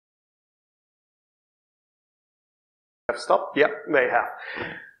Have stopped? Yeah, they have.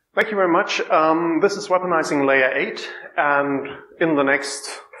 Thank you very much. This is Weaponising Layer 8, and in the next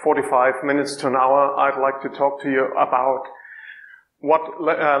 45 minutes to an hour, I'd like to talk to you about what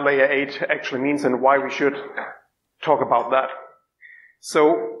Layer 8 actually means and why we should talk about that.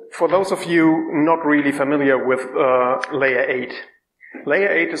 So, for those of you not really familiar with Layer 8,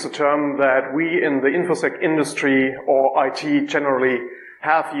 Layer 8 is a term that we in the InfoSec industry or IT generally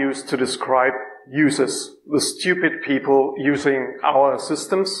have used to describe users, the stupid people using our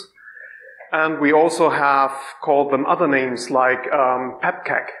systems. And we also have called them other names like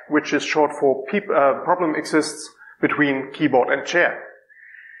PEPCAC, which is short for problem exists between keyboard and chair.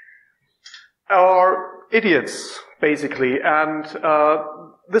 Are idiots, basically, and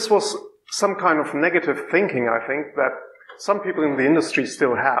this was some kind of negative thinking, I think, that some people in the industry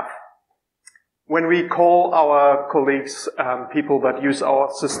still have. When we call our colleagues and people that use our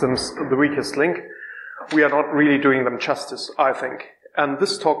systems the weakest link, we are not really doing them justice, I think. And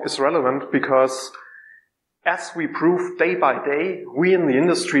this talk is relevant because, as we prove day by day, we in the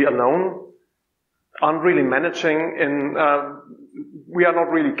industry alone aren't really managing we are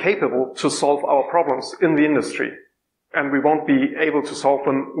not really capable to solve our problems in the industry. And we won't be able to solve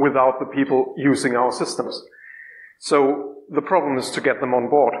them without the people using our systems. So the problem is to get them on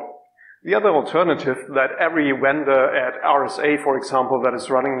board. The other alternative that every vendor at RSA, for example, that is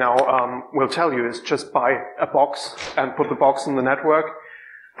running now will tell you is just buy a box and put the box in the network.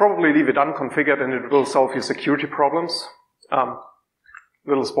 Probably leave it unconfigured and it will solve your security problems.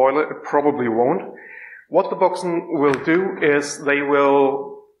 Little spoiler, it probably won't. What the box will do is they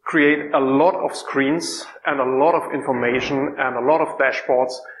will create a lot of screens and a lot of information and a lot of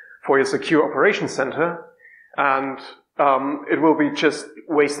dashboards for your secure operations center. And it will be just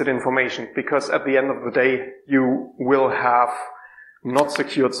wasted information because at the end of the day, you will have not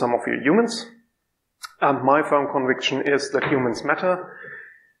secured some of your humans. And my firm conviction is that humans matter.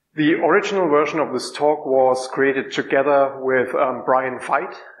 The original version of this talk was created together with Brian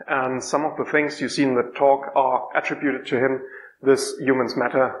Veit, and some of the things you see in the talk are attributed to him. This Humans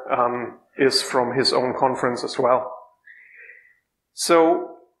Matter is from his own conference as well. So,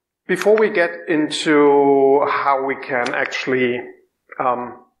 before we get into how we can actually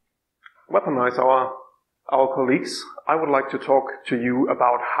weaponize our colleagues, I would like to talk to you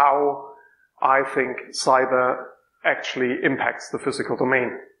about how I think cyber actually impacts the physical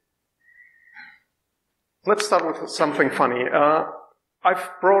domain. Let's start with something funny.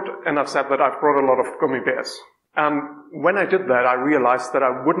 I've said that I've brought a lot of gummy bears. When I did that, I realized that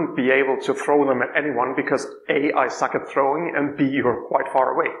I wouldn't be able to throw them at anyone because A, I suck at throwing, and B, you're quite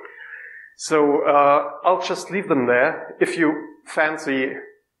far away. So I'll just leave them there. If you fancy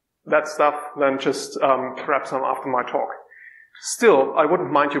that stuff, then just grab some after my talk. Still, I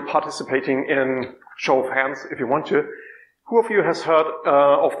wouldn't mind you participating in show of hands if you want to. Who of you has heard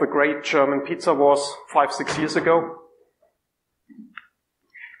of the great German pizza wars 5-6 years ago?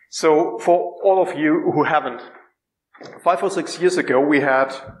 So for all of you who haven't, 5 or 6 years ago we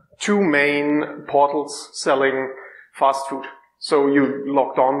had two main portals selling fast food. So you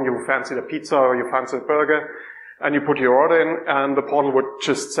logged on, you fancied a pizza or you fancied a burger, and you put your order in, and the portal would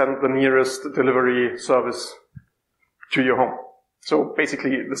just send the nearest delivery service to your home. So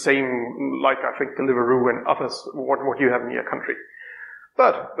basically the same, like I think Deliveroo and others, what you have in your country.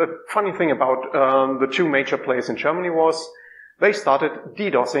 But the funny thing about the two major players in Germany was they started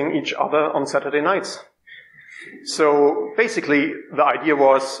DDoSing each other on Saturday nights. So basically the idea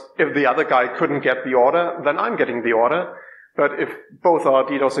was if the other guy couldn't get the order, then I'm getting the order. But if both are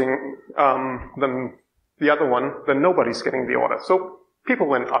DDoSing then the other one, then nobody's getting the order. So people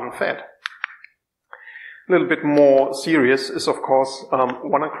went unfed. A little bit more serious is, of course,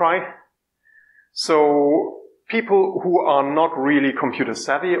 WannaCry. So people who are not really computer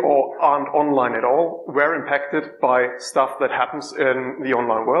savvy or aren't online at all were impacted by stuff that happens in the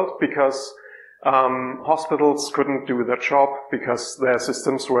online world because hospitals couldn't do their job because their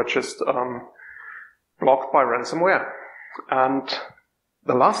systems were just blocked by ransomware. And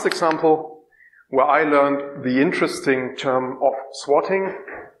the last example where I learned the interesting term of swatting.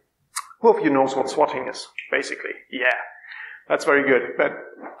 Who of you knows what swatting is, basically? Yeah, that's very good. But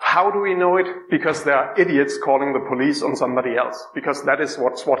how do we know it? Because there are idiots calling the police on somebody else. Because that is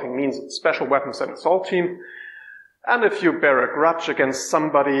what swatting means, Special Weapons and Assault Team. And if you bear a grudge against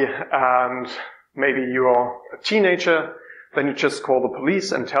somebody and maybe you're a teenager, then you just call the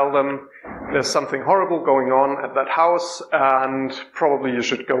police and tell them there's something horrible going on at that house and probably you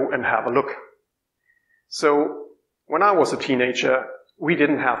should go and have a look. So when I was a teenager, we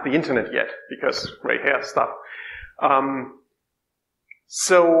didn't have the internet yet because gray hair stuff.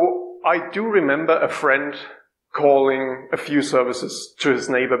 So I do remember a friend calling a few services to his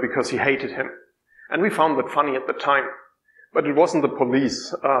neighbor because he hated him. And we found that funny at the time. But it wasn't the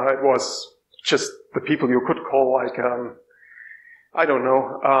police. It was just the people you could call, like, I don't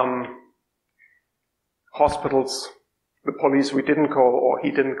know, hospitals, the police we didn't call or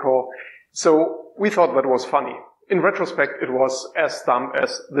he didn't call. So we thought that was funny. In retrospect, it was as dumb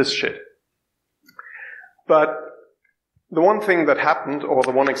as this shit. But the one thing that happened, or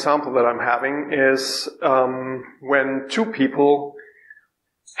the one example that I'm having, is when two people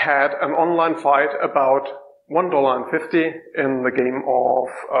had an online fight about $1.50 in the game of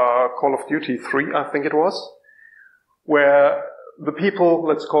Call of Duty 3, I think it was, where the people,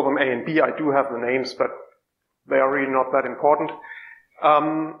 let's call them A and B, I do have the names, but they are really not that important.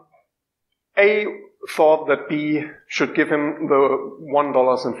 A thought that B should give him the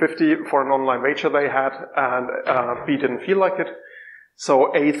 $1.50 for an online wager they had, and B didn't feel like it.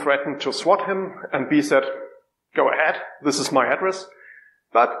 So A threatened to swat him, and B said, go ahead, this is my address.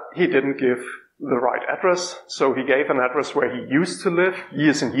 But he didn't give the right address, so he gave an address where he used to live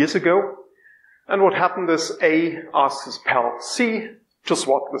years and years ago. And what happened is A asked his pal C to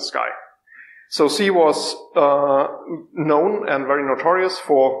swat this guy. So C was known and very notorious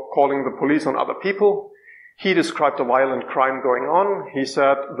for calling the police on other people. He described a violent crime going on. He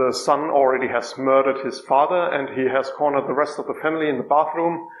said the son already has murdered his father and he has cornered the rest of the family in the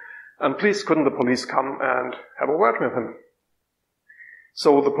bathroom. And please, couldn't the police come and have a word with him?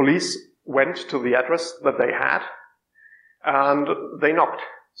 So the police went to the address that they had and they knocked.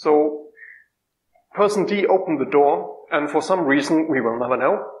 So person D opened the door, and for some reason, we will never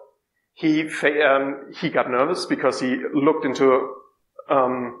know, he got nervous because he looked into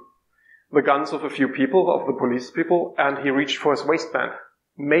the guns of a few people, of the police people, and he reached for his waistband,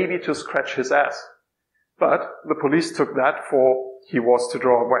 maybe to scratch his ass. But the police took that for he was to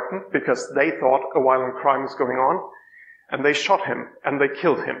draw a weapon because they thought a violent crime was going on, and they shot him and they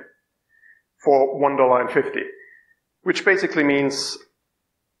killed him for $1.50, which basically means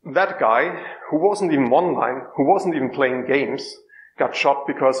that guy, who wasn't even online, who wasn't even playing games, got shot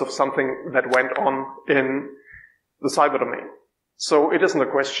because of something that went on in the cyber domain. So it isn't a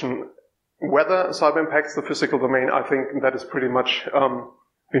question whether cyber impacts the physical domain. I think that is pretty much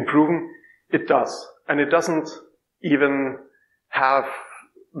been proven. It does. And it doesn't even have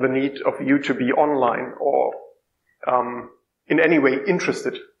the need of you to be online or in any way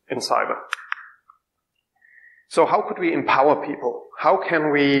interested in cyber. So how could we empower people? How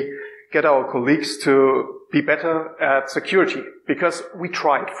can we get our colleagues to be better at security? Because we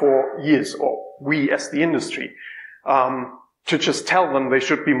tried for years, or we as the industry, to just tell them they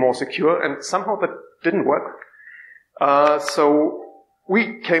should be more secure, and somehow that didn't work. So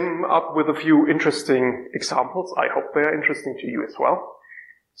we came up with a few interesting examples. I hope they're interesting to you as well.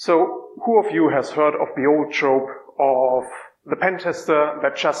 So who of you has heard of the old trope of the pen tester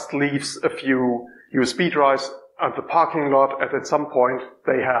that just leaves a few USB drives at the parking lot, and at some point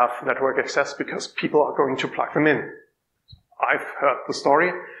they have network access because people are going to plug them in? I've heard the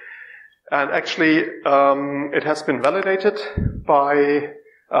story. And actually, it has been validated by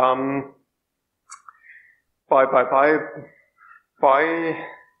the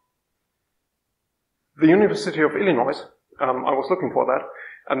University of Illinois. I was looking for that.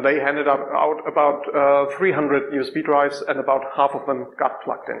 And they handed out about 300 USB drives, and about half of them got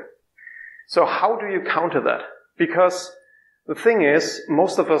plugged in. So how do you counter that? Because the thing is,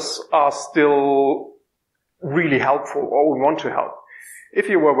 most of us are still really helpful, or we want to help. If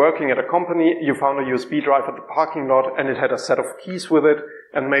you were working at a company, you found a USB drive at the parking lot, and it had a set of keys with it,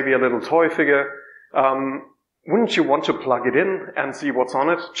 and maybe a little toy figure, wouldn't you want to plug it in and see what's on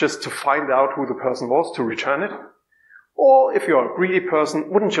it, just to find out who the person was to return it? Or if you're a greedy person,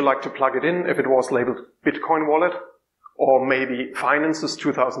 wouldn't you like to plug it in if it was labeled Bitcoin wallet? Or maybe Finances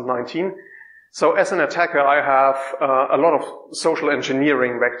 2019? So as an attacker, I have a lot of social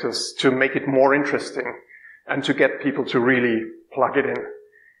engineering vectors to make it more interesting and to get people to really plug it in.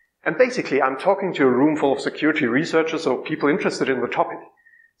 And basically, I'm talking to a room full of security researchers or people interested in the topic.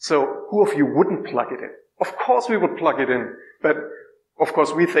 So who of you wouldn't plug it in? Of course we would plug it in, but of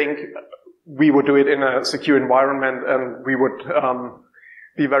course we think we would do it in a secure environment and we would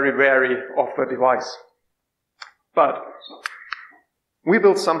be very wary of the device. But we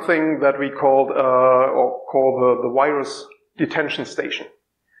built something that we call the virus detention station.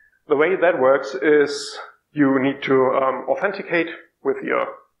 The way that works is you need to authenticate with your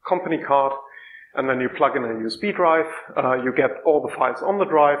company card, and then you plug in a USB drive, you get all the files on the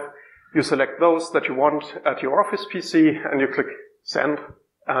drive, you select those that you want at your Office PC, and you click send,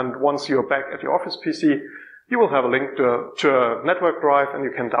 and once you're back at your Office PC, you will have a link to a network drive, and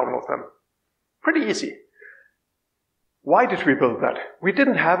you can download them. Pretty easy. Why did we build that? We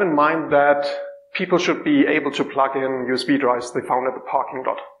didn't have in mind that people should be able to plug in USB drives they found at the parking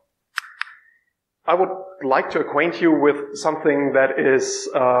lot. I would like to acquaint you with something that is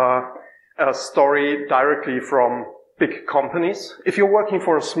a story directly from big companies. If you're working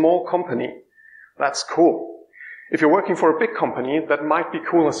for a small company, that's cool. If you're working for a big company, that might be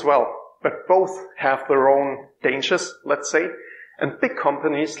cool as well. But both have their own dangers, let's say. And big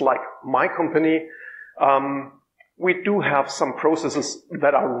companies, like my company, we do have some processes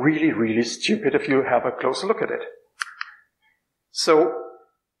that are really, really stupid if you have a closer look at it. So,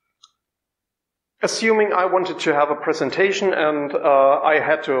 assuming I wanted to have a presentation and I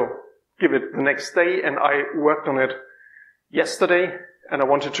had to give it the next day and I worked on it yesterday and I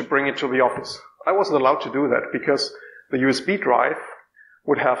wanted to bring it to the office, I wasn't allowed to do that because the USB drive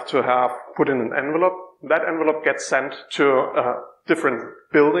would have to have put in an envelope. That envelope gets sent to a different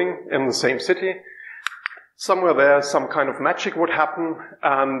building in the same city. Somewhere there, some kind of magic would happen,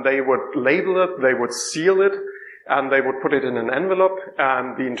 and they would label it, they would seal it, and they would put it in an envelope,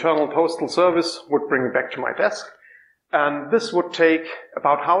 and the internal postal service would bring it back to my desk. And this would take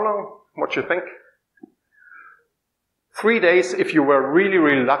about how long? What do you think? 3 days if you were really,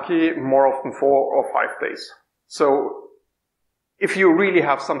 really lucky, more often 4 or 5 days. So, if you really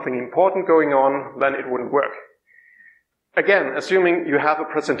have something important going on, then it wouldn't work. Again, assuming you have a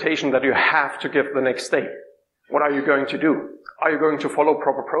presentation that you have to give the next day, what are you going to do? Are you going to follow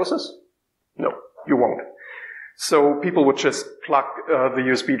proper process? No, you won't. So people would just plug the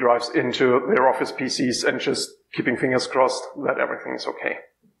USB drives into their office PCs and just keeping fingers crossed that everything's okay.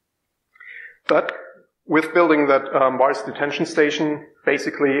 But with building that wireless detention station,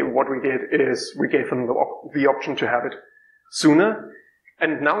 basically what we did is we gave them the option to have it sooner,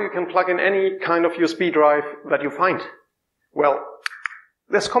 and now you can plug in any kind of USB drive that you find. Well,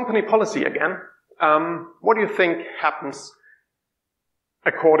 there's company policy again. What do you think happens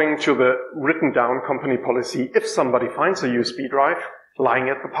according to the written down company policy if somebody finds a USB drive lying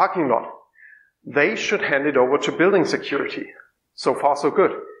at the parking lot? They should hand it over to building security. So far, so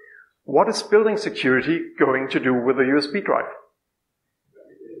good. What is building security going to do with a USB drive?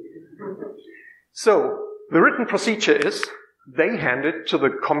 So, the written procedure is they hand it to the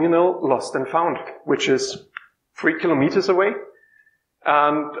communal lost and found, which is 3 kilometers away.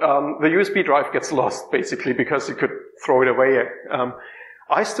 And the USB drive gets lost, basically, because you could throw it away.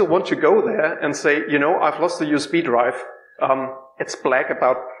 I still want to go there and say, you know, I've lost the USB drive. It's black,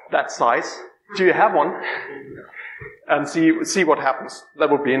 about that size. Do you have one? And see what happens. That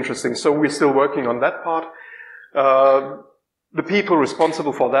would be interesting. So we're still working on that part. The people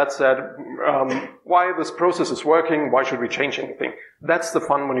responsible for that said, why this process is working, why should we change anything? That's the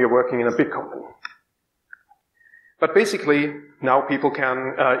fun when you're working in a big company. But basically, now people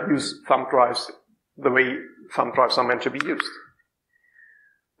can use thumb drives the way thumb drives are meant to be used.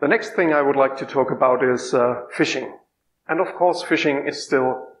 The next thing I would like to talk about is phishing. And of course, phishing is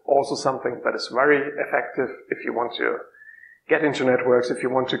still also something that is very effective if you want to get into networks, if you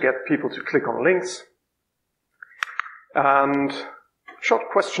want to get people to click on links. And short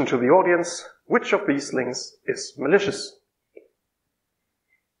question to the audience, which of these links is malicious?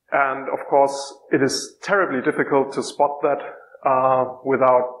 And of course, it is terribly difficult to spot that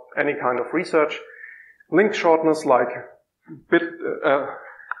without any kind of research. Link shorteners like Bit.ly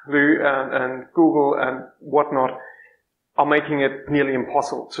and Google and whatnot are making it nearly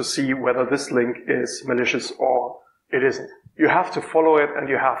impossible to see whether this link is malicious or it isn't. You have to follow it and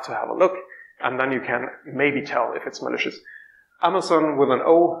you have to have a look, and then you can maybe tell if it's malicious. Amazon with an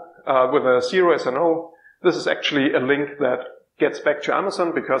O, with a 0 as an O, this is actually a link that gets back to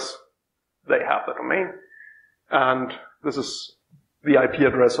Amazon because they have the domain, and this is the IP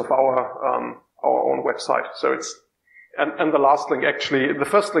address of our own website. So it's and the last link actually, the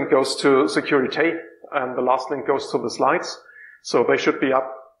first link goes to Securi-Tay, and the last link goes to the slides. So they should be up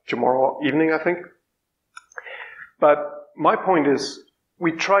tomorrow evening, I think. But my point is,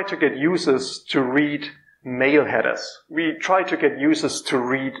 we try to get users to read mail headers. We try to get users to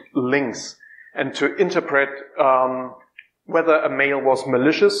read links and to interpret whether a mail was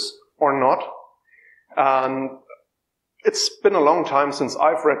malicious or not. And it's been a long time since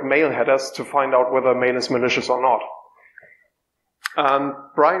I've read mail headers to find out whether a mail is malicious or not. And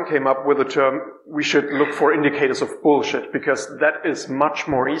Brian came up with the term, we should look for indicators of bullshit, because that is much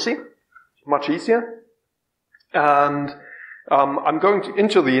easier. And I'm going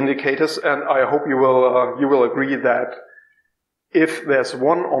into the indicators, and I hope you will agree that if there's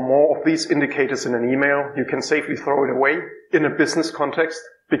one or more of these indicators in an email, you can safely throw it away in a business context,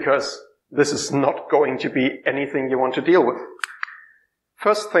 because this is not going to be anything you want to deal with.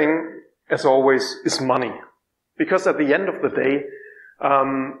 First thing, as always, is money. Because at the end of the day,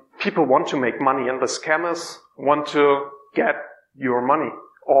 people want to make money, and the scammers want to get your money,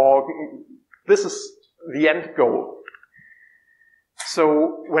 or this is the end goal.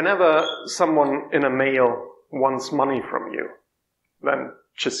 So whenever someone in a mail wants money from you, then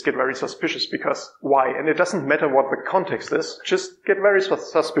just get very suspicious, because why? And it doesn't matter what the context is, just get very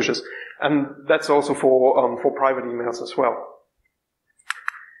suspicious. And that's also for private emails as well.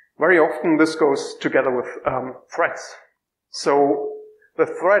 Very often this goes together with threats. So the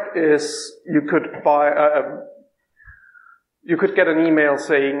threat is you could get an email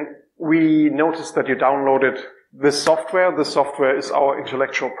saying, we noticed that you downloaded this software. This software is our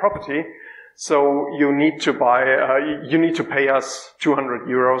intellectual property. So you need to pay us 200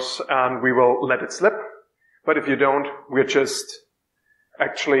 euros and we will let it slip. But if you don't, we're just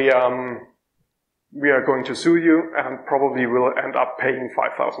actually, we are going to sue you and probably will end up paying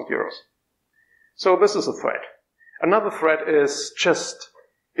 5,000 euros. So this is a threat. Another threat is just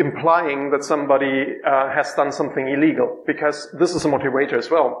implying that somebody has done something illegal, because this is a motivator as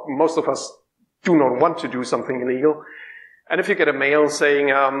well. Most of us do not want to do something illegal. And if you get a mail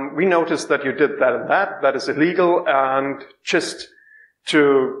saying, we noticed that you did that and that is illegal, and just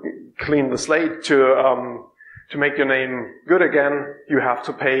to clean the slate, to make your name good again, you have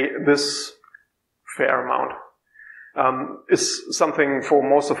to pay this fair amount. Is something for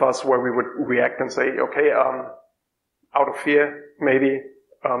most of us where we would react and say, okay, out of fear, maybe,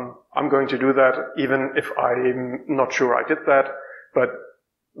 I'm going to do that, even if I'm not sure I did that, but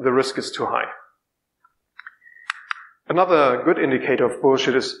the risk is too high. Another good indicator of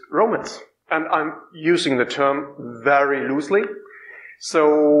bullshit is romance. And I'm using the term very loosely.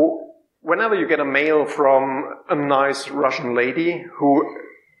 So whenever you get a mail from a nice Russian lady who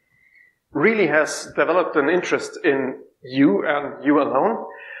really has developed an interest in you and you alone,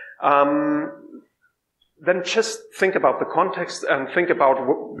 then just think about the context and think about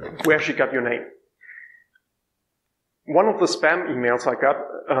where she got your name. One of the spam emails I got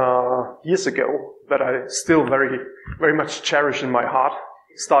years ago that I still very, very much cherish in my heart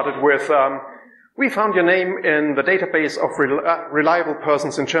started with, we found your name in the database of reliable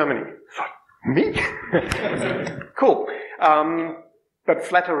persons in Germany. Me? Cool. But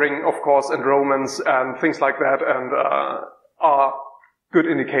flattering, of course, and romance and things like that, and are good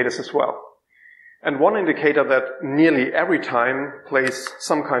indicators as well. And one indicator that nearly every time plays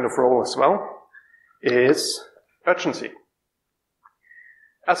some kind of role as well is urgency.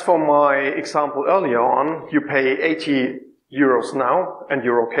 As for my example earlier on, you pay 80 euros now and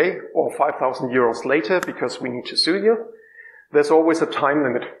you're okay, or 5,000 euros later because we need to sue you. There's always a time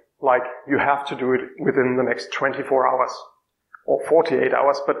limit, like you have to do it within the next 24 hours or 48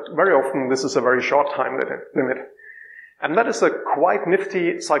 hours, but very often this is a very short time limit. And that is a quite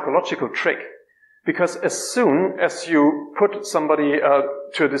nifty psychological trick, because as soon as you put somebody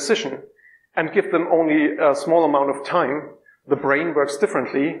to a decision and give them only a small amount of time, the brain works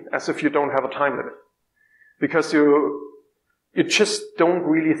differently as if you don't have a time limit. Because you just don't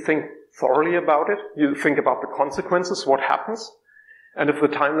really think thoroughly about it. You think about the consequences, what happens. And if the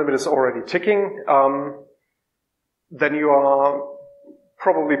time limit is already ticking, then you are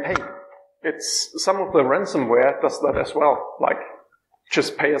probably paying. It's some of the ransomware does that as well. Like,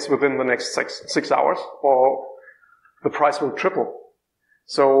 just pay us within the next six hours or the price will triple.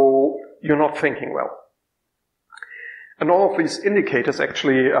 So you're not thinking well. And all of these indicators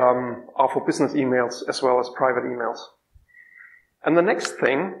actually are for business emails as well as private emails. And the next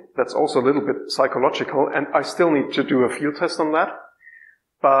thing, that's also a little bit psychological, and I still need to do a field test on that,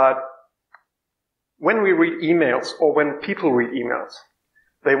 but when we read emails or when people read emails,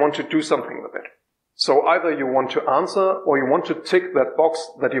 they want to do something with it. So either you want to answer or you want to tick that box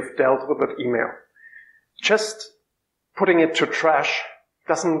that you've dealt with that email. Just putting it to trash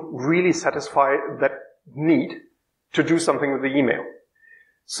doesn't really satisfy that need to do something with the email.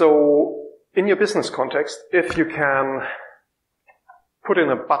 So in your business context, if you can put in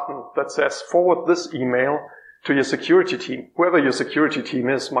a button that says forward this email to your security team, whoever your security team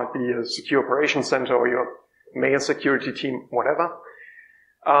is, might be a secure operations center or your mail security team, whatever,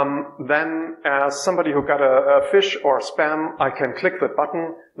 then as somebody who got a phish or a spam, I can click that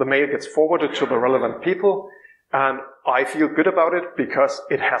button, the mail gets forwarded to the relevant people, and I feel good about it because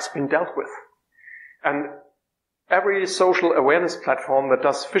it has been dealt with. And every social awareness platform that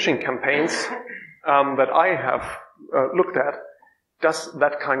does phishing campaigns that I have looked at does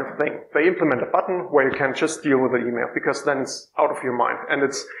that kind of thing. They implement a button where you can just deal with the email, because then it's out of your mind. And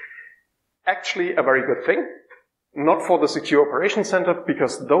it's actually a very good thing. Not for the secure operations center,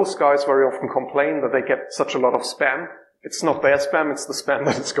 because those guys very often complain that they get such a lot of spam. It's not their spam, it's the spam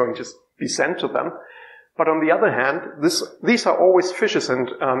that is going to be sent to them. But on the other hand, these are always phishes and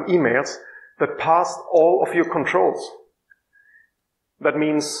emails that pass all of your controls. That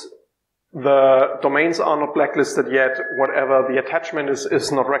means the domains are not blacklisted yet, whatever the attachment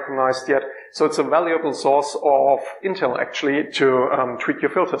is not recognized yet. So it's a valuable source of intel actually to tweak your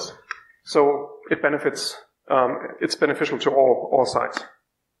filters. So it benefits, it's beneficial to all sides.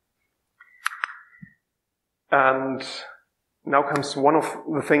 And now comes one of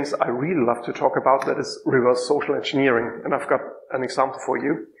the things I really love to talk about, that is reverse social engineering. And I've got an example for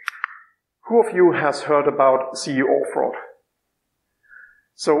you. Who of you has heard about CEO fraud?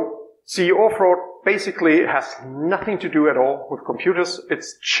 So CEO fraud basically has nothing to do at all with computers.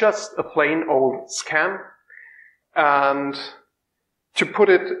 It's just a plain old scam. And to put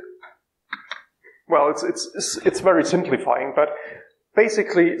it, well, it's very simplifying, but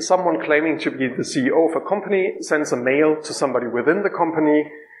basically someone claiming to be the CEO of a company sends a mail to somebody within the company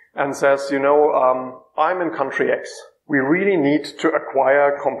and says, you know, I'm in country X. We really need to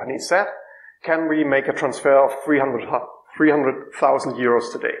acquire company Z. Can we make a transfer of 300,000 euros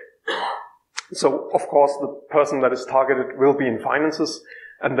today? So, of course, the person that is targeted will be in finances,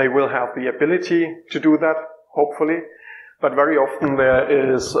 and they will have the ability to do that, hopefully. But very often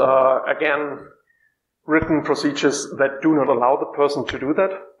there is, again, written procedures that do not allow the person to do that.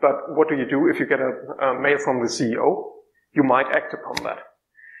 But what do you do if you get a mail from the CEO? You might act upon that.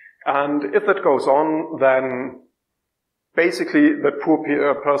 And if that goes on, then basically the poor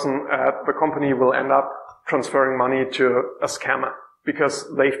person at the company will end up transferring money to a scammer because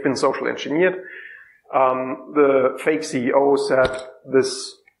they've been social engineered. The fake CEO said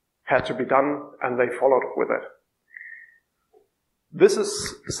this had to be done, and they followed up with it. This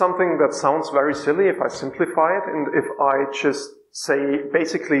is something that sounds very silly if I simplify it, and if I just say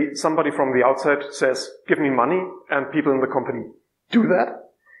basically somebody from the outside says, give me money, and people in the company do that.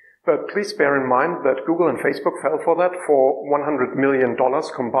 But please bear in mind that Google and Facebook fell for that for $100 million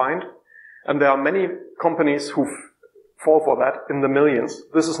combined. And there are many companies who fall for that in the millions.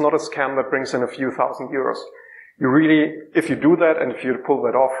 This is not a scam that brings in a few thousand euros. You really, if you do that and if you pull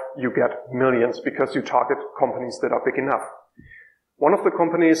that off, you get millions because you target companies that are big enough. One of the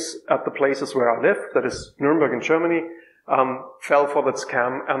companies at the places where I live, that is Nuremberg in Germany, fell for that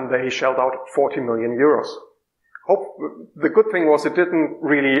scam and they shelled out 40 million euros. The good thing was it didn't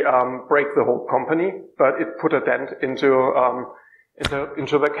really break the whole company, but it put a dent into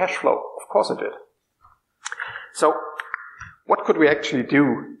the cash flow. Of course it did. So, what could we actually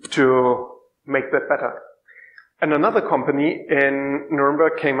do to make that better? And another company in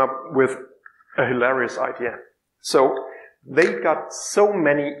Nuremberg came up with a hilarious idea. So, they got so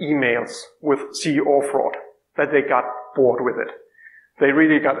many emails with CEO fraud that they got bored with it. They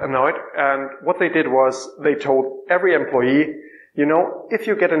really got annoyed, and what they did was they told every employee, you know, if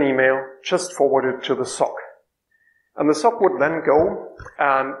you get an email, just forward it to the SOC. And the SOC would then go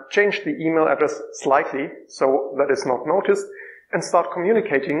and change the email address slightly so that it's not noticed and start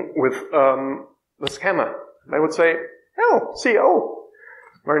communicating with the scammer. They would say, oh, CEO,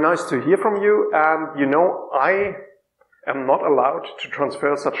 very nice to hear from you, and you know, I am not allowed to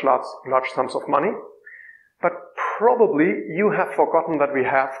transfer such large sums of money, but probably you have forgotten that we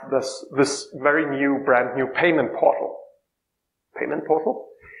have this very brand new payment portal. Payment portal?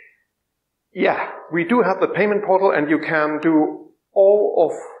 Yeah, we do have the payment portal and you can do all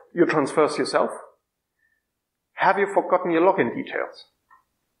of your transfers yourself. Have you forgotten your login details?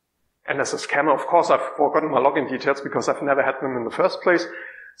 And as a scammer, of course, I've forgotten my login details because I've never had them in the first place.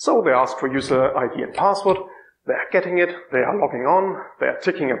 So they ask for user ID and password. They're getting it. They are logging on. They're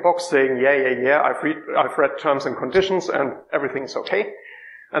ticking a box saying, yeah, I've read terms and conditions and everything's okay.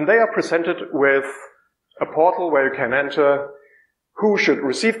 And they are presented with a portal where you can enter who should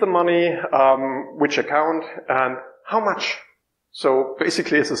receive the money, which account, and how much. So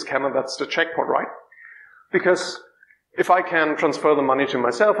basically, as a scammer, that's the jackpot, right? Because if I can transfer the money to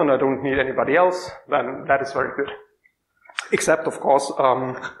myself and I don't need anybody else, then that is very good. Except, of course,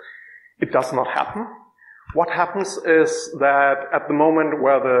 it does not happen. What happens is that at the moment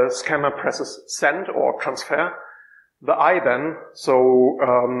where the scammer presses send or transfer, the IBAN, so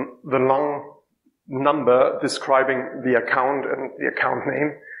the long number describing the account and the account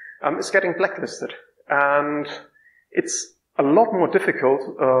name, is getting blacklisted. And it's a lot more difficult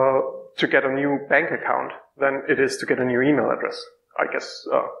to get a new bank account than it is to get a new email address. I guess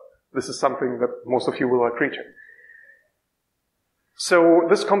this is something that most of you will agree to. So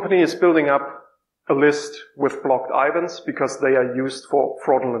this company is building up a list with blocked IBANs because they are used for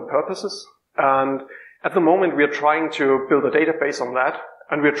fraudulent purposes. And at the moment we are trying to build a database on that,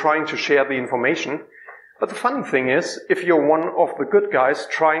 and we're trying to share the information. But the funny thing is, if you're one of the good guys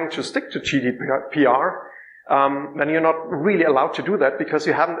trying to stick to GDPR, then you're not really allowed to do that because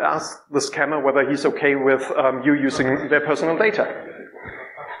you haven't asked the scammer whether he's okay with you using their personal data.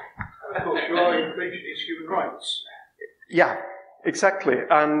 Of course, you are infringing his human rights. Yeah, exactly.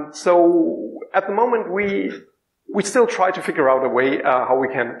 And so at the moment we still try to figure out a way how we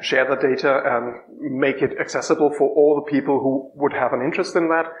can share the data and make it accessible for all the people who would have an interest in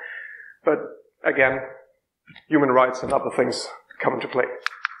that. But again, human rights and other things come into play.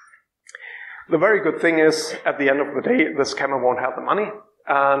 The very good thing is, at the end of the day, the scammer won't have the money,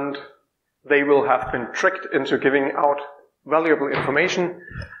 and they will have been tricked into giving out valuable information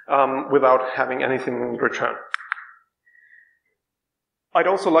without having anything in return. I'd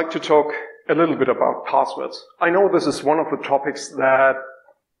also like to talk a little bit about passwords. I know this is one of the topics that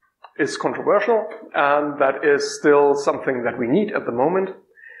is controversial, and that is still something that we need at the moment,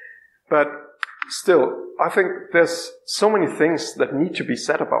 but still, I think there's so many things that need to be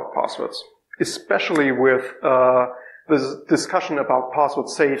said about passwords, especially with this discussion about password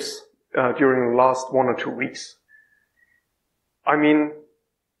safes during the last 1 or 2 weeks. I mean,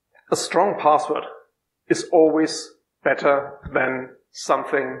 a strong password is always better than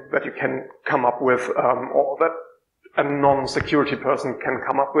something that you can come up with, or that a non-security person can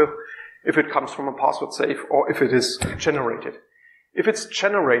come up with if it comes from a password safe or if it is generated. If it's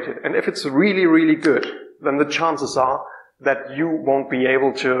generated and if it's really, really good, then the chances are that you won't be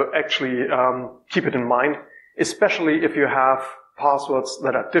able to actually keep it in mind, especially if you have passwords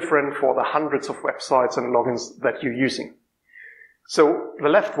that are different for the hundreds of websites and logins that you're using. So the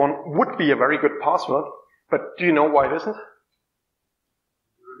left one would be a very good password, but do you know why it isn't?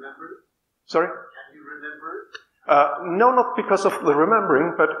 You remember it? Sorry? Can you remember it? No, not because of the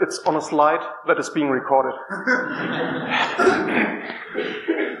remembering, but it's on a slide that is being recorded.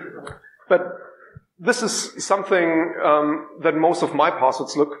 But this is something that most of my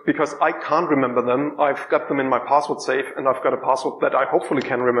passwords look, because I can't remember them. I've got them in my password safe, and I've got a password that I hopefully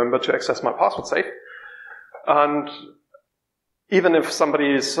can remember to access my password safe. And even if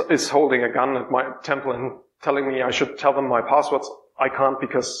somebody is holding a gun at my temple and telling me I should tell them my passwords, I can't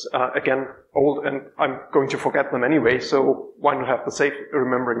because, again, old, and I'm going to forget them anyway, so why not have the safe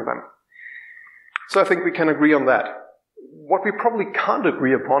remembering them? So I think we can agree on that. What we probably can't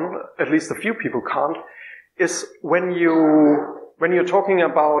agree upon, at least a few people can't, is when you're talking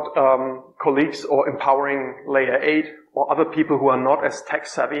about colleagues or empowering Layer-8 or other people who are not as tech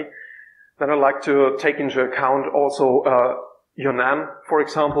savvy, then I'd like to take into account also your NAN, for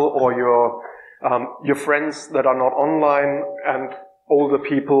example, or your friends that are not online, and older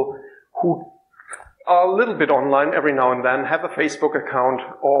people who are a little bit online every now and then, have a Facebook account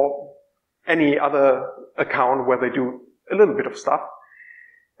or any other account where they do a little bit of stuff.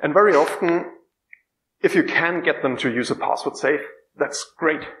 And very often, if you can get them to use a password safe, that's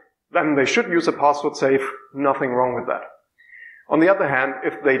great. Then they should use a password safe, nothing wrong with that. On the other hand,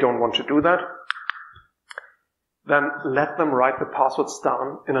 if they don't want to do that, then let them write the passwords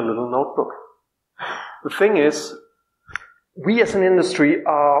down in a little notebook. The thing is, we as an industry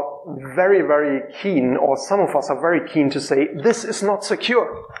are very, very keen, or some of us are very keen to say, this is not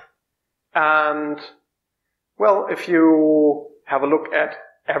secure. And, well, if you have a look at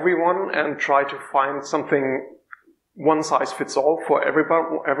everyone and try to find something one size fits all for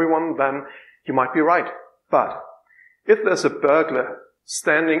everyone, then you might be right. But if there's a burglar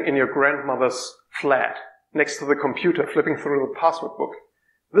standing in your grandmother's flat next to the computer flipping through the password book,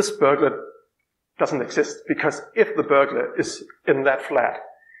 this burglar doesn't exist, because if the burglar is in that flat,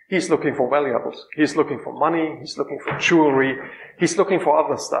 he's looking for valuables, he's looking for money, he's looking for jewelry, he's looking for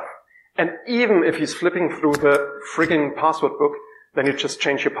other stuff. And even if he's flipping through the frigging password book, then you just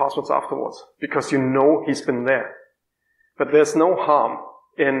change your passwords afterwards, because you know he's been there. But there's no harm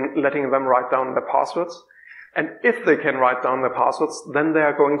in letting them write down their passwords. And if they can write down their passwords, then they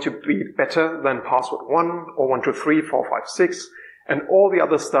are going to be better than password 1 or 1, 2, 3, 4, 5, 6, and all the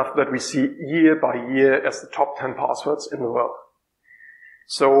other stuff that we see year by year as the top 10 passwords in the world.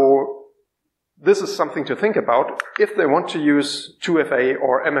 So this is something to think about. If they want to use 2FA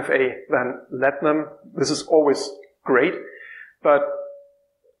or MFA, then let them. This is always great. But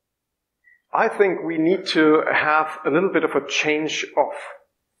I think we need to have a little bit of a change of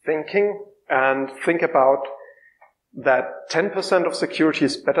thinking and think about that 10% of security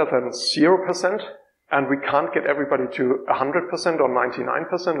is better than 0%, and we can't get everybody to 100% or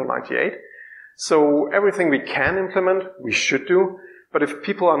 99% or 98%. So everything we can implement, we should do. But if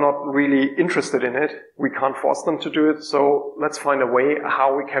people are not really interested in it, we can't force them to do it. So let's find a way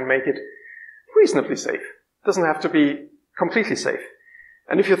how we can make it reasonably safe. It doesn't have to be completely safe.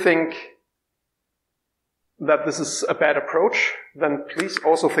 And if you think that this is a bad approach, then please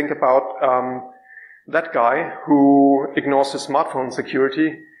also think about that guy who ignores his smartphone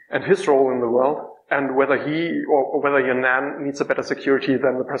security and his role in the world, and whether he or whether your nan needs a better security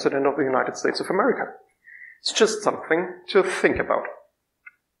than the President of the United States of America. It's just something to think about.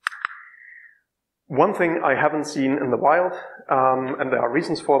 One thing I haven't seen in the wild, and there are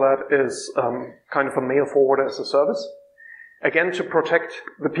reasons for that, is kind of a mail forwarder as a service. Again, to protect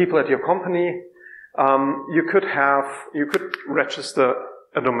the people at your company, you could register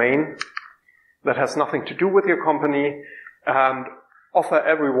a domain that has nothing to do with your company and offer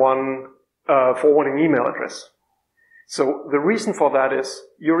everyone a forwarding email address. So the reason for that is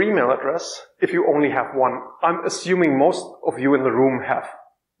your email address, if you only have one, I'm assuming most of you in the room have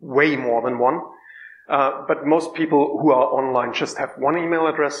way more than one, but most people who are online just have one email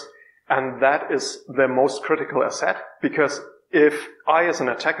address, and that is their most critical asset, because if I as an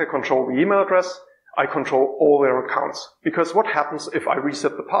attacker control the email address, I control all their accounts. Because what happens if I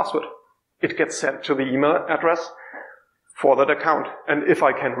reset the password? It gets sent to the email address for that account. And if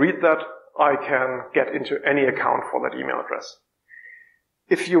I can read that, I can get into any account for that email address.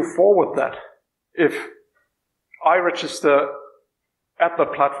 If you forward that, if I register at the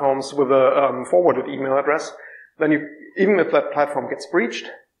platforms with a forwarded email address, then even if that platform gets breached,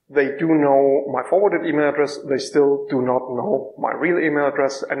 they do know my forwarded email address, they still do not know my real email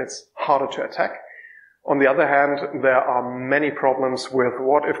address, and it's harder to attack. On the other hand, there are many problems with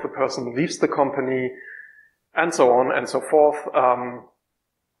what if the person leaves the company, and so on and so forth.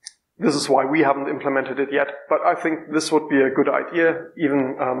 This is why we haven't implemented it yet, but I think this would be a good idea,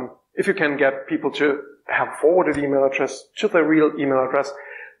 even if you can get people to have forwarded email address to their real email address.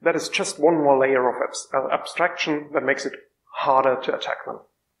 That is just one more layer of abstraction that makes it harder to attack them.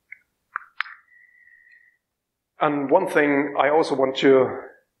 And one thing I also want to,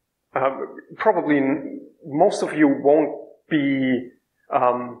 probably most of you won't be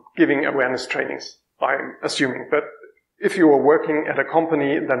giving awareness trainings, I'm assuming, but if you are working at a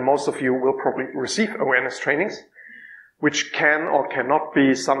company, then most of you will probably receive awareness trainings, which can or cannot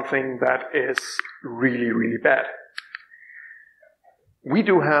be something that is really, really bad. We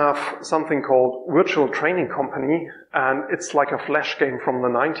do have something called Virtual Training Company, and it's like a flash game from the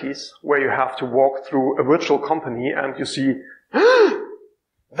 90s, where you have to walk through a virtual company and you see,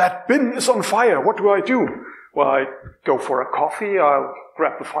 that bin is on fire, what do I do? Well, I go for a coffee, I'll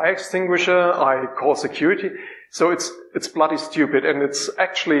grab the fire extinguisher, I call security. So it's bloody stupid, and it's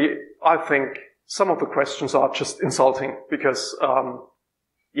actually, I think, some of the questions are just insulting, because,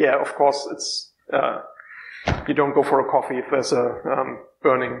 yeah, of course, it's, you don't go for a coffee if there's a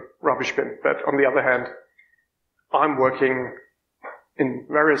burning rubbish bin. But on the other hand, I'm working in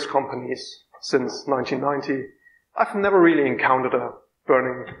various companies since 1990. I've never really encountered a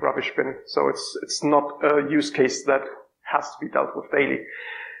burning rubbish bin, so it's not a use case that has to be dealt with daily.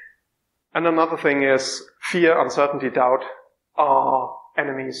 And another thing is fear, uncertainty, doubt are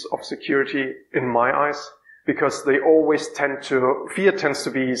enemies of security in my eyes, because they always fear tends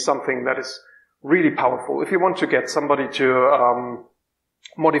to be something that is really powerful. If you want to get somebody to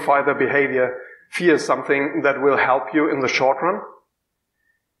modify their behavior, fear is something that will help you in the short run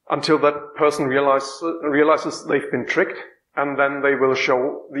until that person realizes they've been tricked, and then they will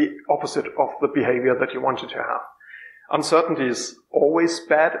show the opposite of the behavior that you wanted to have. Uncertainty is always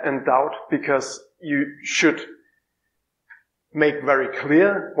bad, and doubt, because you should make very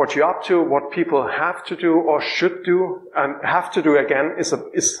clear what you're up to, what people have to do or should do, and have to do again is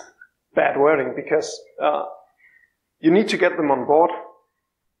bad wording, because you need to get them on board.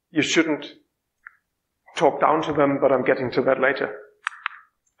 You shouldn't talk down to them, but I'm getting to that later.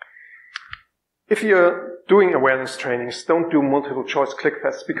 If you're doing awareness trainings, don't do multiple choice click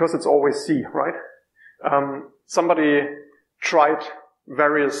tests, because it's always C, right? Somebody tried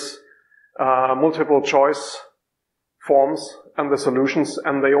various multiple choice forms and the solutions,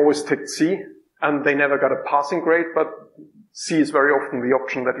 and they always ticked C, and they never got a passing grade, but C is very often the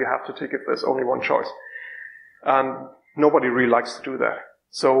option that you have to tick if there's only one choice. And nobody really likes to do that.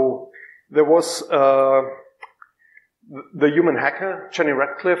 So there was the human hacker, Jenny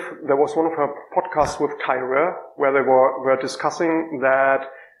Radcliffe. There was one of her podcasts with Kai Röhr, where they were discussing that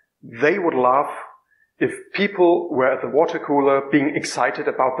they would love if people were at the water cooler being excited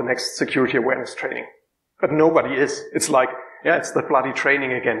about the next security awareness training. But nobody is. It's like, yeah, it's the bloody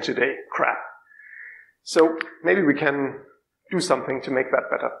training again today. Crap. So maybe we can do something to make that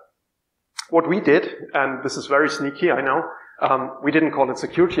better. What we did, and this is very sneaky, I know, we didn't call it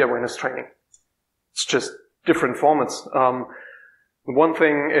security awareness training. It's just different formats. One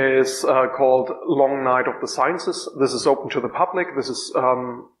thing is called Long Night of the Sciences. This is open to the public. This is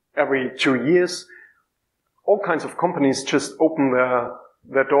every 2 years. All kinds of companies just open their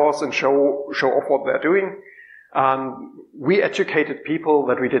their doors and show off what they're doing. We educated people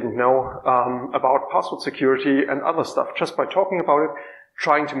that we didn't know about password security and other stuff just by talking about it,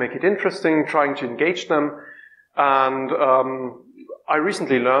 trying to make it interesting, trying to engage them. And I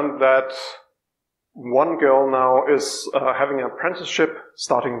recently learned that one girl now is having an apprenticeship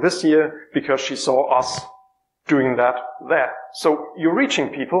starting this year because she saw us doing that there. So you're reaching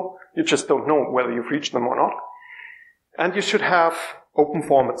people, you just don't know whether you've reached them or not. And you should have open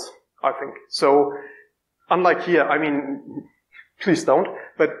formats, I think. So unlike here, I mean, please don't,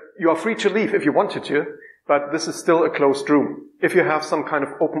 but you are free to leave if you wanted to, but this is still a closed room. If you have some kind of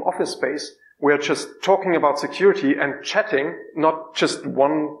open office space, we're just talking about security and chatting, not just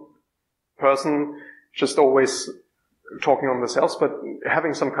one person just always talking on themselves, but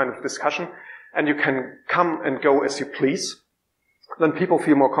having some kind of discussion, and you can come and go as you please, then people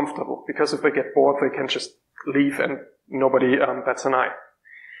feel more comfortable, because if they get bored, they can just leave and nobody bats an eye.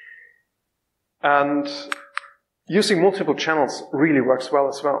 And using multiple channels really works well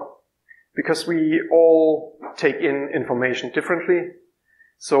as well, because we all take in information differently.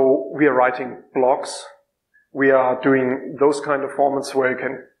 So we are writing blogs, we are doing those kind of formats where you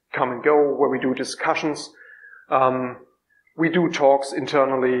can come and go, where we do discussions, we do talks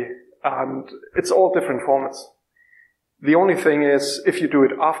internally, and it's all different formats. The only thing is, if you do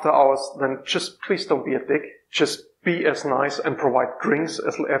it after hours, then just please don't be a dick. Just be as nice and provide drinks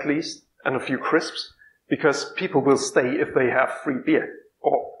at least, and a few crisps, because people will stay if they have free beer,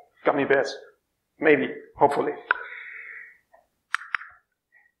 or gummy bears. Maybe, hopefully.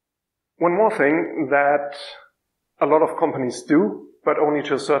 One more thing that a lot of companies do, but only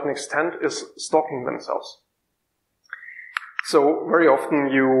to a certain extent, is stalking themselves. So very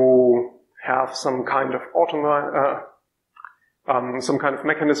often you have some kind of some kind of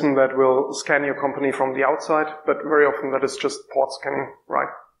mechanism that will scan your company from the outside, but very often that is just port scanning, right?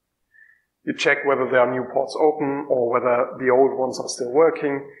 You check whether there are new ports open or whether the old ones are still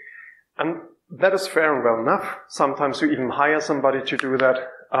working. And that is fair and well enough. Sometimes you even hire somebody to do that,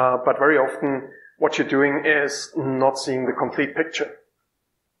 but very often what you're doing is not seeing the complete picture.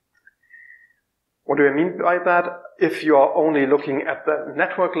 What do I mean by that? If you are only looking at the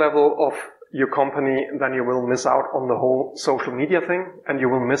network level of your company, then you will miss out on the whole social media thing, and you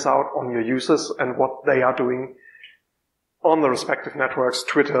will miss out on your users and what they are doing on the respective networks,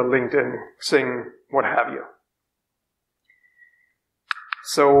 Twitter, LinkedIn, Xing, what have you.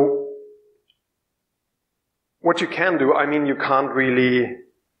 So what you can do, I mean, you can't really,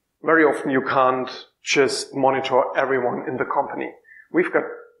 very often you can't just monitor everyone in the company. We've got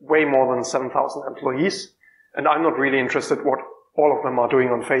way more than 7,000 employees, and I'm not really interested what all of them are doing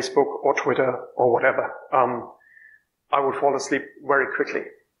on Facebook or Twitter or whatever. I would fall asleep very quickly.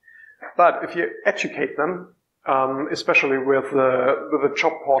 But if you educate them, especially with the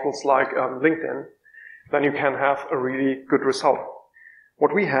job portals like LinkedIn, then you can have a really good result.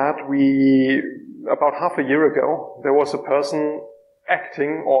 What we had, about half a year ago, there was a person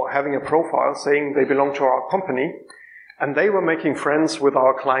acting or having a profile saying they belong to our company, and they were making friends with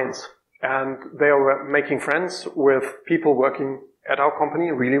our clients. And they were making friends with people working at our company,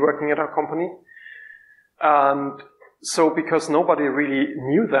 really working at our company. And so because nobody really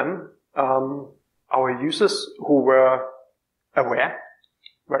knew them, our users who were aware,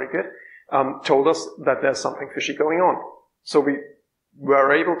 very good, told us that there's something fishy going on. So we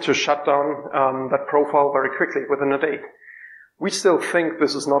were able to shut down that profile very quickly, within a day. We still think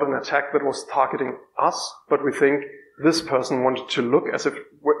this is not an attack that was targeting us, but we think this person wanted to look as if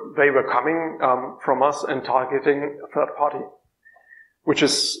they were coming from us and targeting a third party. Which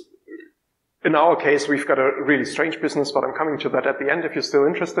is, in our case, we've got a really strange business, but I'm coming to that at the end if you're still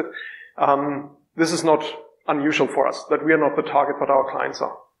interested. This is not unusual for us, that we are not the target, but our clients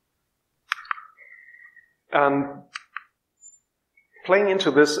are. And playing into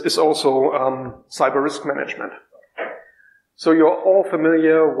this is also cyber risk management. So you're all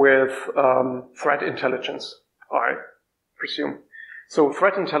familiar with threat intelligence, I presume. So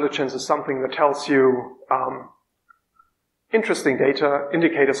threat intelligence is something that tells you interesting data,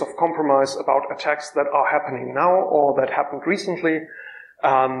 indicators of compromise about attacks that are happening now or that happened recently.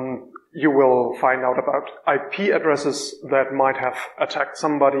 You will find out about IP addresses that might have attacked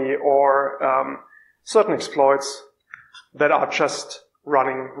somebody, or certain exploits that are just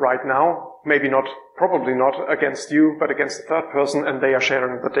running right now. Maybe not, probably not against you, but against a third person, and they are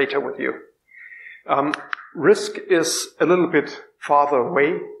sharing the data with you. Risk is a little bit farther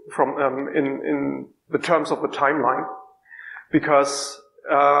away from in the terms of the timeline, because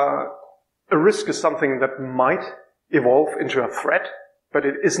a risk is something that might evolve into a threat, but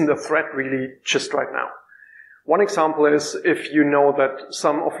it isn't a threat really just right now. One example is if you know that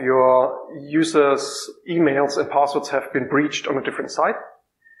some of your users' emails and passwords have been breached on a different site,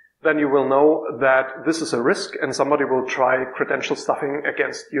 then you will know that this is a risk and somebody will try credential stuffing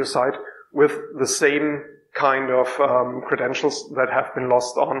against your site with the same kind of credentials that have been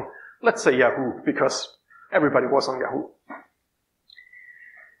lost on, let's say, Yahoo, because everybody was on Yahoo.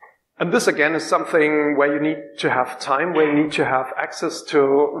 And this again is something where you need to have time, where you need to have access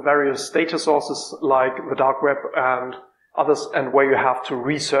to various data sources like the dark web and others, and where you have to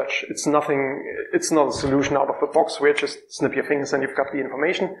research. It's not a solution out of the box where you just snip your fingers and you've got the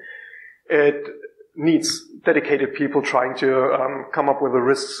information. It needs dedicated people trying to come up with the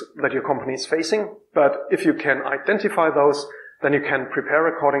risks that your company is facing. But if you can identify those, then you can prepare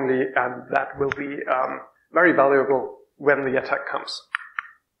accordingly, and that will be very valuable when the attack comes.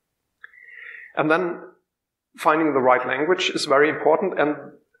 And then finding the right language is very important. And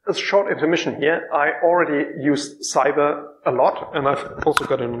a short intermission here. I already used cyber a lot, and I've also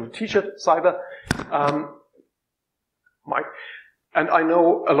got a new t-shirt, cyber. Mike. And I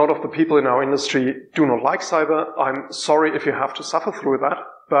know a lot of the people in our industry do not like cyber. I'm sorry if you have to suffer through that.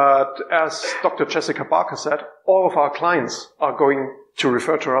 But as Dr. Jessica Barker said, all of our clients are going to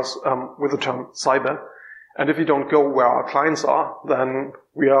refer to us with the term cyber. And if we don't go where our clients are, then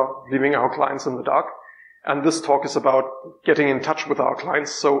we are leaving our clients in the dark. And this talk is about getting in touch with our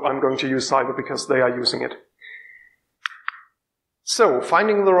clients, so I'm going to use cyber because they are using it. So,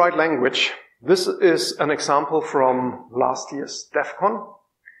 finding the right language. This is an example from last year's DEF CON.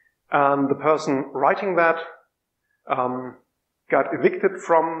 And the person writing that got evicted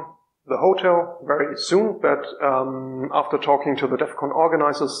from the hotel very soon, but after talking to the DEF CON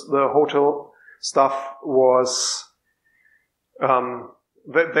organizers, the hotel staff was,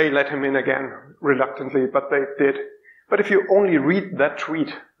 they let him in again, reluctantly, but they did. But if you only read that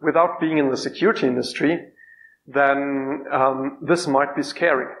tweet without being in the security industry, then this might be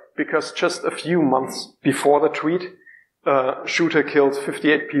scary, because just a few months before the tweet, a shooter killed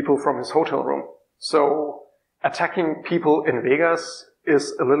 58 people from his hotel room. So attacking people in Vegas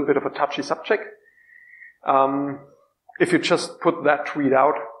is a little bit of a touchy subject. If you just put that tweet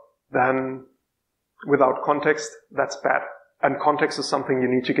out, then without context, that's bad. And context is something you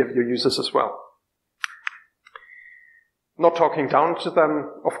need to give your users as well. Not talking down to them,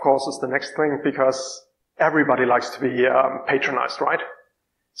 of course, is the next thing, because everybody likes to be patronized, right?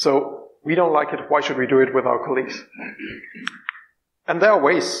 So we don't like it. Why should we do it with our colleagues? And there are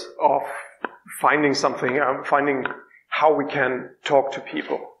ways of finding something, finding how we can talk to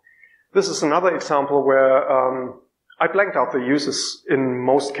people. This is another example where I blanked out the users in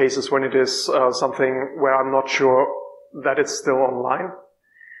most cases when it is something where I'm not sure that it's still online.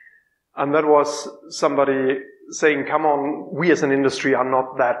 And that was somebody saying, come on, we as an industry are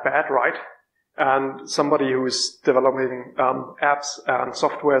not that bad, right? And somebody who's developing apps and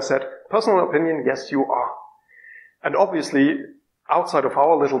software said, personal opinion, yes, you are. And obviously, outside of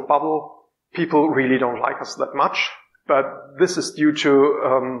our little bubble, people really don't like us that much. But this is due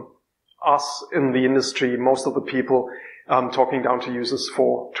to us in the industry, most of the people talking down to users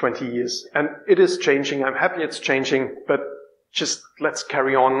for 20 years. And it is changing. I'm happy it's changing, but just let's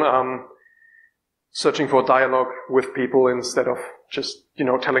carry on searching for dialogue with people instead of just,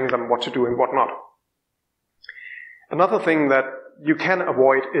 telling them what to do and what not. Another thing that you can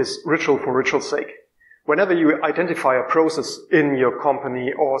avoid is ritual for ritual's sake. Whenever you identify a process in your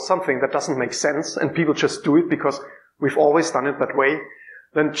company or something that doesn't make sense and people just do it because we've always done it that way,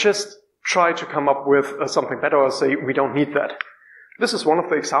 then just try to come up with something better or say, we don't need that. This is one of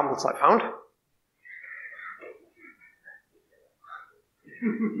the examples I found.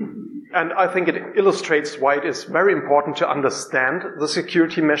 And I think it illustrates why it is very important to understand the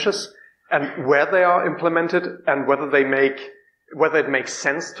security measures and where they are implemented and whether it makes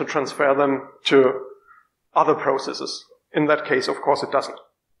sense to transfer them to other processes. In that case, of course, it doesn't.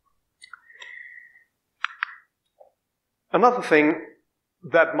 Another thing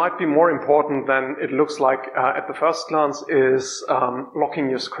that might be more important than it looks like at the first glance is locking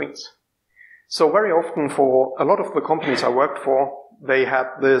your screens. So very often for a lot of the companies I worked for, they had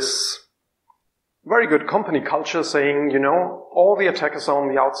this very good company culture saying, all the attackers are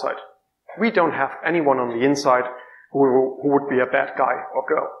on the outside. We don't have anyone on the inside who would be a bad guy or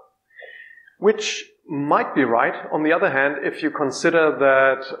girl. Which might be right. On the other hand, if you consider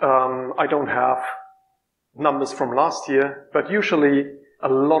that I don't have numbers from last year, but usually a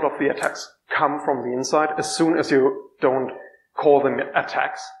lot of the attacks come from the inside as soon as you don't call them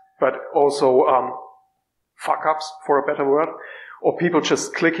attacks, but also fuck-ups, for a better word, or people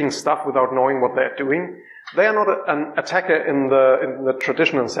just clicking stuff without knowing what they're doing. They are not an attacker in the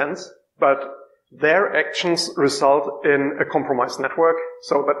traditional sense, but their actions result in a compromised network,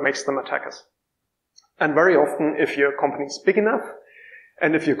 so that makes them attackers. And very often, if your company is big enough,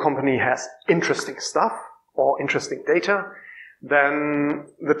 and if your company has interesting stuff or interesting data, then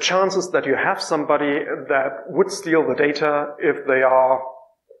the chances that you have somebody that would steal the data if they are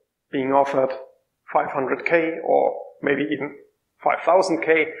being offered 500k or maybe even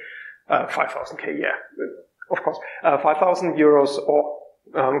 5,000k, 5,000k, yeah, of course, 5,000 euros or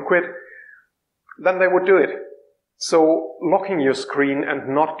quid, then they would do it. So locking your screen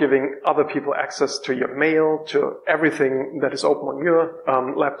and not giving other people access to your mail, to everything that is open on your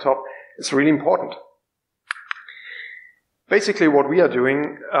laptop is really important. Basically what we are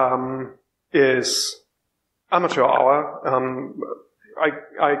doing is amateur hour.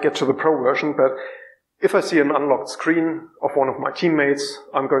 I get to the pro version, but if I see an unlocked screen of one of my teammates,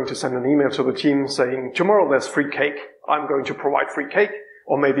 I'm going to send an email to the team saying, tomorrow there's free cake. I'm going to provide free cake,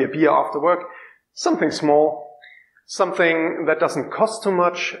 or maybe a beer after work. Something small, something that doesn't cost too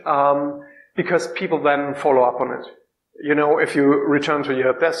much, because people then follow up on it. You know, if you return to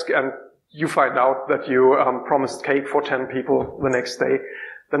your desk and you find out that you promised cake for 10 people the next day,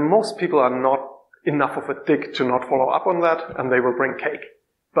 then most people are not enough of a dick to not follow up on that, and they will bring cake.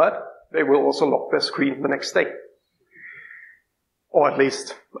 But they will also lock their screen the next day. Or at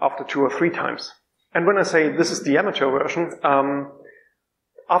least after 2 or 3 times. And when I say this is the amateur version,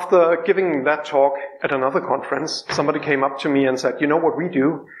 after giving that talk at another conference, somebody came up to me and said, you know what we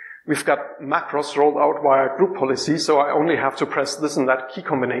do? We've got macros rolled out via group policy, so I only have to press this and that key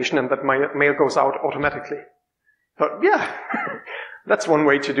combination and that my mail goes out automatically. But yeah, that's one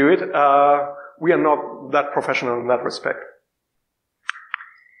way to do it. We are not that professional in that respect.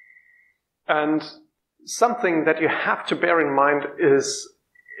 And something that you have to bear in mind is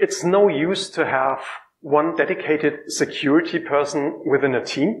it's no use to have one dedicated security person within a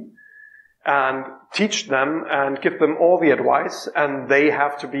team and teach them and give them all the advice, and they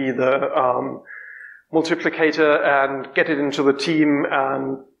have to be the multiplicator and get it into the team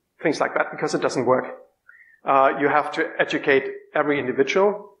and things like that, because it doesn't work. You have to educate every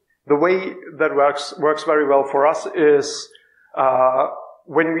individual. The way that works very well for us is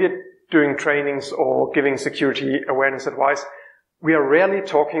when we're doing trainings or giving security awareness advice, we are rarely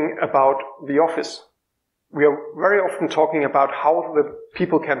talking about the office. We are very often talking about how the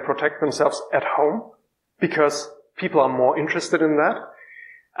people can protect themselves at home, because people are more interested in that.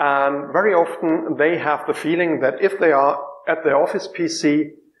 And very often they have the feeling that if they are at their office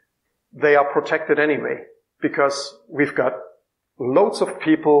PC, they are protected anyway, because we've got loads of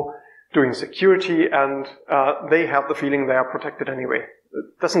people doing security and they have the feeling they are protected anyway.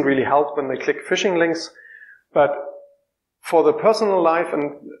 It doesn't really help when they click phishing links, but for the personal life,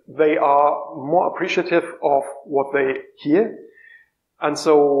 and they are more appreciative of what they hear. And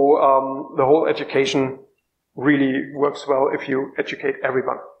so the whole education really works well if you educate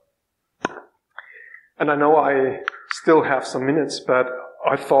everyone. And I know I still have some minutes, but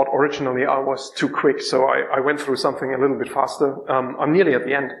I thought originally I was too quick, so I went through something a little bit faster. I'm nearly at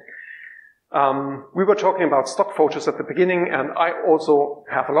the end. We were talking about stock photos at the beginning, and I also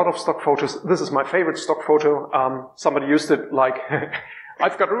have a lot of stock photos. This is my favorite stock photo. Somebody used it like,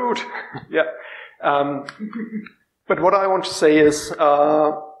 I've got root. Yeah. But what I want to say is,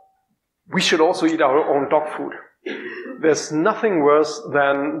 we should also eat our own dog food. There's nothing worse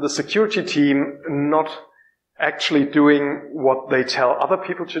than the security team not actually doing what they tell other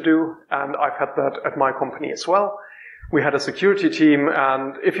people to do, and I've had that at my company as well. We had a security team,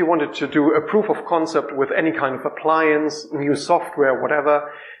 and if you wanted to do a proof of concept with any kind of appliance, new software, whatever,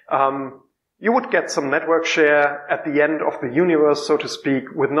 you would get some network share at the end of the universe, so to speak,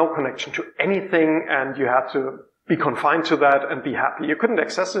 with no connection to anything, and you had to be confined to that and be happy. You couldn't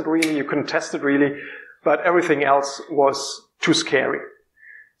access it really, you couldn't test it really, but everything else was too scary.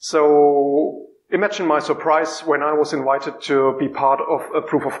 So imagine my surprise when I was invited to be part of a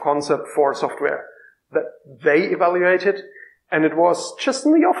proof of concept for software that they evaluated, and it was just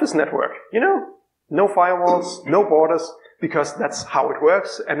in the office network, you know? No firewalls, no borders, because that's how it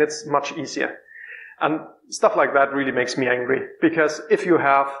works, and it's much easier. And stuff like that really makes me angry, because if you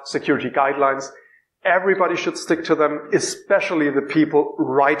have security guidelines, everybody should stick to them, especially the people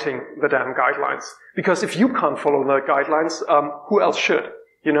writing the damn guidelines. Because if you can't follow the guidelines, who else should?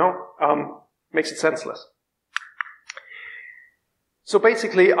 You know? Makes it senseless. So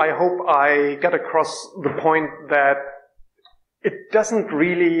basically, I hope I get across the point that it doesn't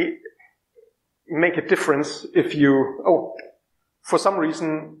really make a difference if you, for some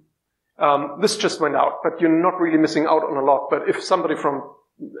reason, this just went out, but you're not really missing out on a lot. But if somebody from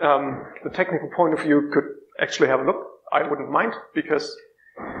the technical point of view could actually have a look, I wouldn't mind, because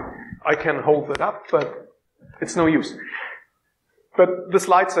I can hold it up, but it's no use. But the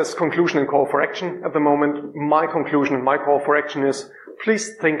slide says conclusion and call for action at the moment. My conclusion and my call for action is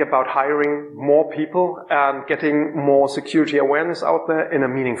please think about hiring more people and getting more security awareness out there in a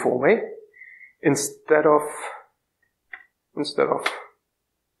meaningful way instead of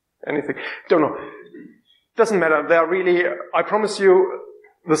anything. Don't know. Doesn't matter. They are really, I promise you,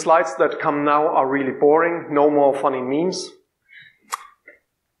 the slides that come now are really boring. No more funny memes.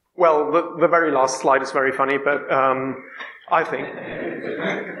 Well, the very last slide is very funny, but I think.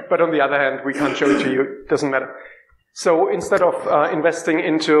 But on the other hand, we can't show it to you. Doesn't matter. So instead of investing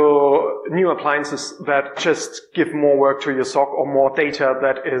into new appliances that just give more work to your SOC or more data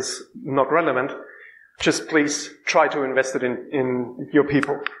that is not relevant, just please try to invest it in your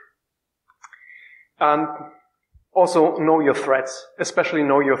people. And also know your threats, especially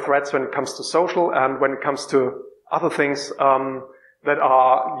know your threats when it comes to social and when it comes to other things that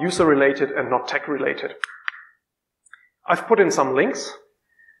are user-related and not tech-related. I've put in some links.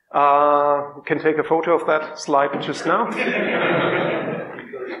 You can take a photo of that slide just now.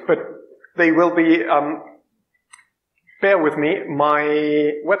 But they will be, bear with me, my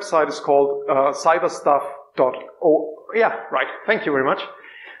website is called cyberstuff.org. Yeah, right, thank you very much.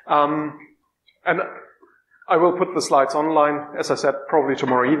 And I will put the slides online, as I said, probably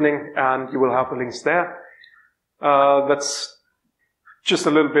tomorrow evening, and you will have the links there. That's just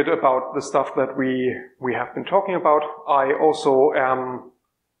a little bit about the stuff that we have been talking about. I also am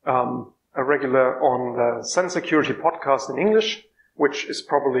a regular on the Sense Security podcast in English, which is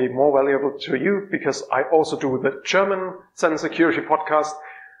probably more valuable to you because I also do the German Sense Security podcast.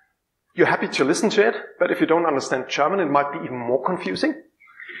 You're happy to listen to it, but if you don't understand German, it might be even more confusing.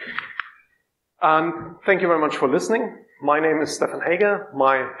 And thank you very much for listening. My name is Stefan Hager.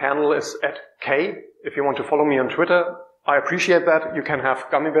 My handle is @K. If you want to follow me on Twitter, I appreciate that. You can have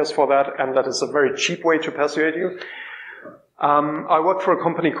gummy bears for that, and that is a very cheap way to persuade you. I work for a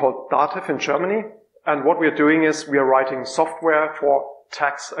company called Dativ in Germany, and what we are doing is we are writing software for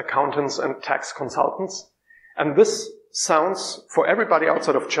tax accountants and tax consultants. And this sounds, for everybody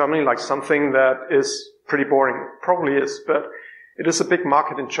outside of Germany, like something that is pretty boring. It probably is, but it is a big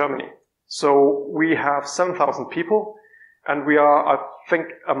market in Germany. So we have 7,000 people, and we are, I think,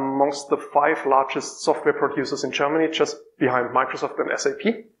 amongst the 5 largest software producers in Germany, just behind Microsoft and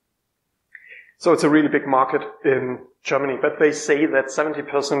SAP. So it's a really big market in Germany, but they say that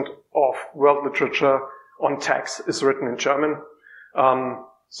 70% of world literature on tax is written in German,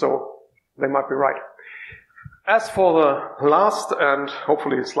 so they might be right. As for the last and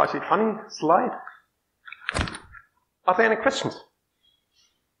hopefully slightly funny slide, are there any questions?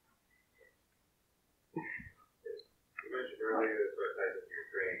 You mentioned earlier sort of ties into your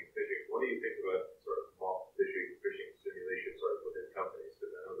training and phishing. What do you think about sort of mock phishing simulation sort of within companies?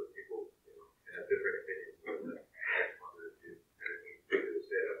 Because I know that people can have different opinions about that. I just wanted to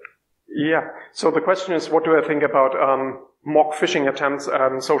say that. Yeah, so the question is, what do I think about mock phishing attempts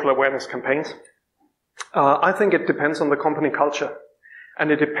and social awareness campaigns? I think it depends on the company culture.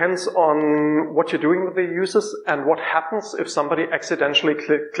 And it depends on what you're doing with the users and what happens if somebody accidentally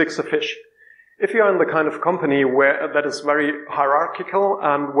clicks a phish. If you're in the kind of company where that is very hierarchical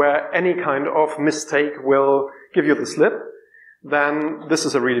and where any kind of mistake will give you the slip, then this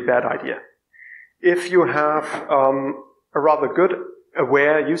is a really bad idea. If you have a rather good,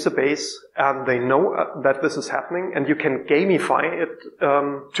 aware user base and they know that this is happening and you can gamify it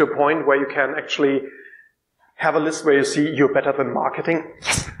to a point where you can actually have a list where you see you're better than marketing,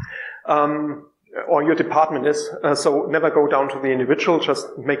 or your department is, so never go down to the individual, just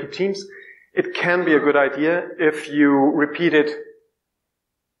make it teams. It can be a good idea if you repeat it,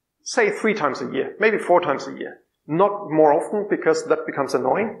 say 3 times a year, maybe 4 times a year. Not more often, because that becomes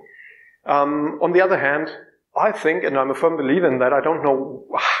annoying. On the other hand, I think, and I'm a firm believer in that, I don't know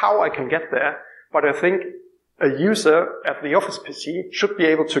how I can get there, but I think a user at the Office PC should be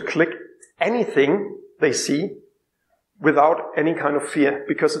able to click anything they see without any kind of fear,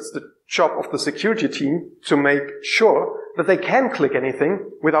 because it's the job of the security team to make sure that they can click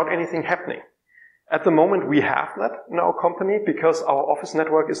anything without anything happening. At the moment, we have that in our company because our office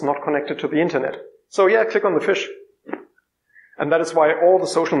network is not connected to the internet. So yeah, click on the fish. And that is why all the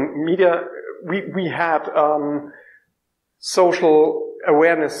social media, we had social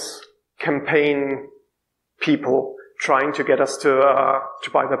awareness campaign people trying to get us to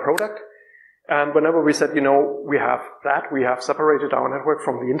buy the product. And whenever we said, we have that, we have separated our network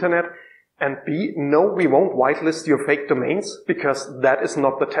from the internet, and B, no, we won't whitelist your fake domains, because that is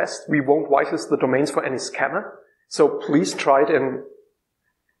not the test. We won't whitelist the domains for any scammer. So please try it in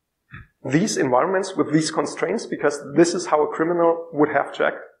these environments with these constraints, because this is how a criminal would have to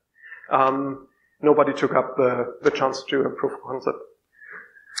act. Nobody took up the chance to do a proof of concept.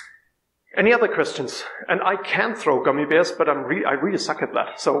 Any other questions? And I can throw gummy bears, but I really suck at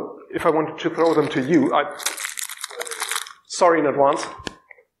that. So if I wanted to throw them to you, sorry in advance.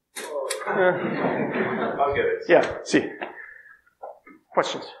 I'll get it. Yeah, see.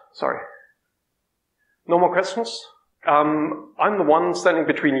 Questions? Sorry. No more questions? I'm the one standing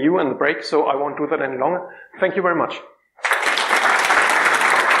between you and the break, so I won't do that any longer. Thank you very much.